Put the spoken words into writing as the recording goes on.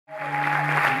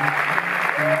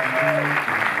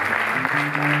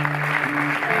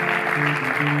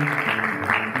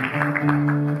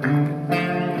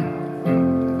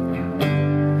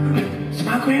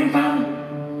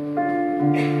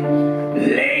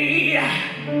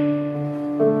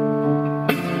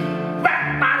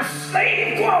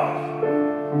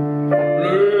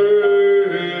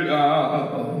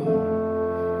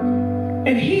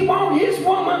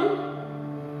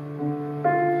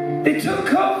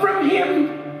come from him.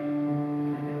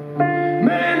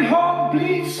 Man, heart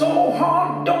bleeds so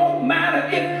hard, don't matter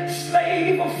if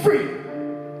slave or free.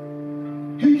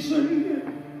 He said,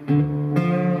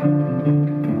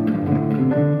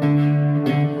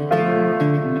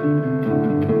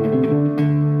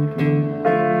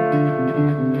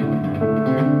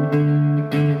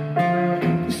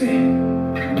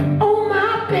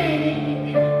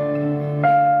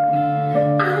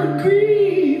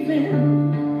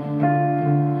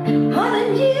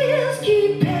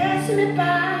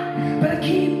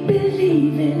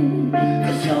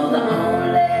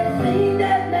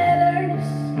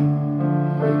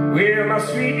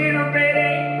 sweet little baby,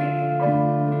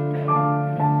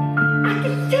 I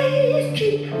can days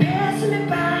keep passing me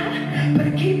by, but I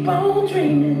keep on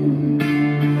dreaming.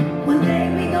 One day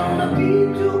we gonna be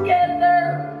together.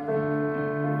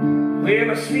 With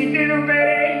my sweet little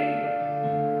baby,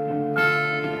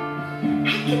 I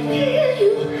can hear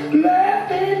you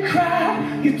laugh and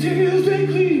cry. Your tears they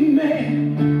clean me.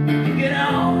 You can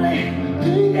only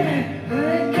do that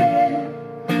again.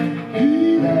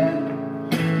 Hear that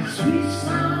sweet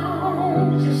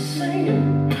songs you're singing.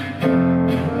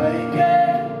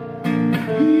 Again.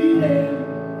 Hear that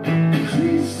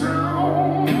sweet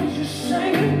songs you're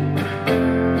singing.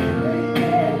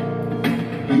 Again.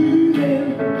 Hear that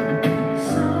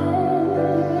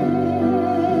songs.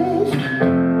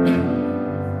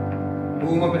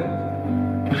 Move up.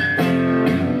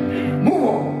 Move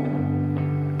on.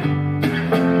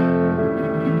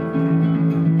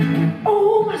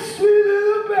 Oh, my sweet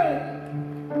little baby.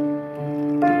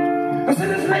 I said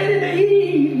it's late in the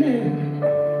evening,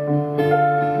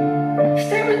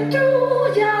 staring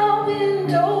through your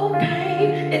window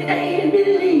pane. It ain't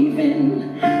believing,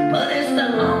 but it's the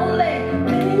only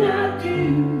thing I do.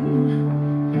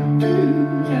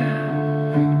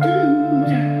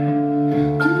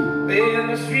 Baby,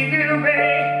 my sweet little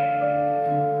baby,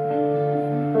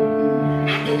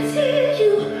 I can see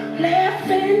you laugh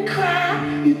and cry.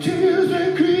 Your tears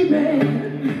are creeping.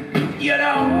 You're the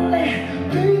only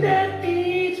thing that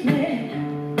feeds me,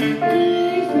 feeds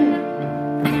me,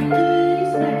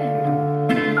 feeds me,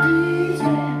 feeds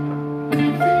me,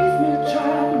 feeds me.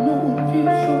 Child, I know it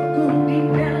feels so good deep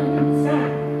down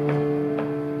inside.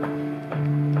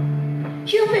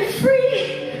 You'll be free.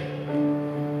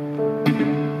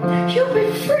 You'll be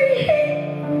free.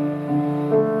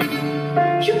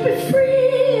 You'll be free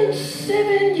in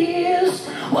 7 years.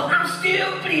 Well, I'm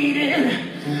still bleeding.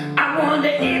 I wonder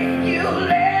if you'll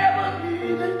ever be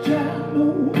the child. No,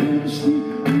 it's sweet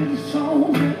little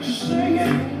song that you're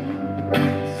singing.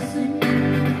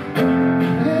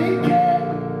 Hey, girl,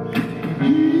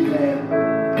 hear that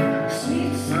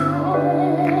sweet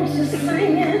songs you're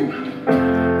singing.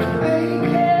 Hey,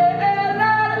 girl, I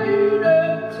hear the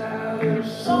child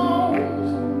songs.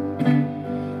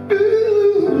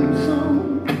 Ooh, the song.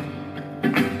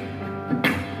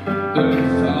 The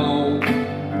song.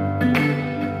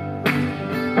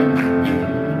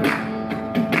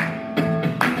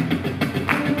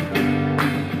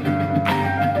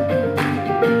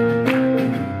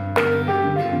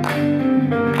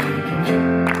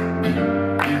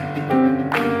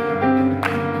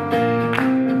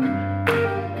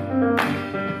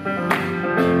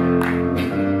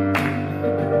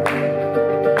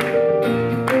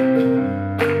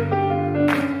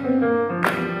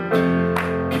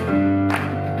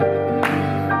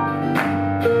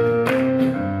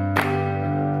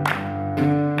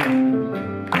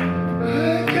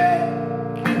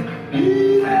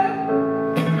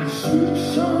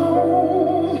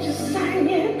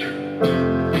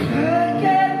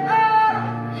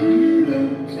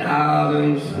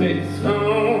 Sweet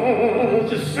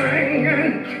songs you're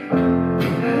singing.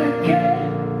 I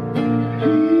can't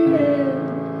hear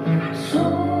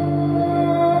songs.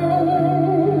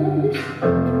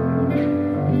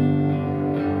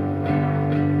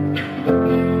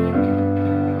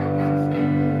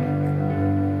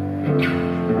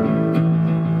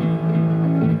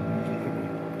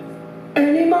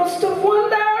 And he must have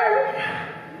wondered.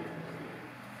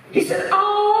 He said,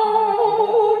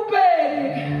 oh,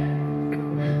 baby,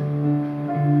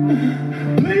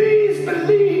 please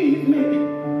believe me.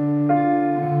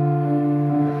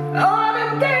 All the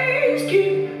days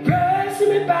keep passing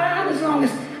me by. As long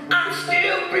as I'm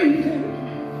still breathing,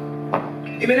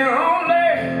 even the only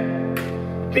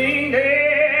thing that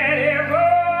ever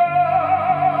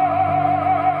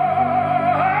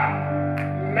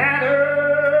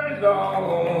matters all.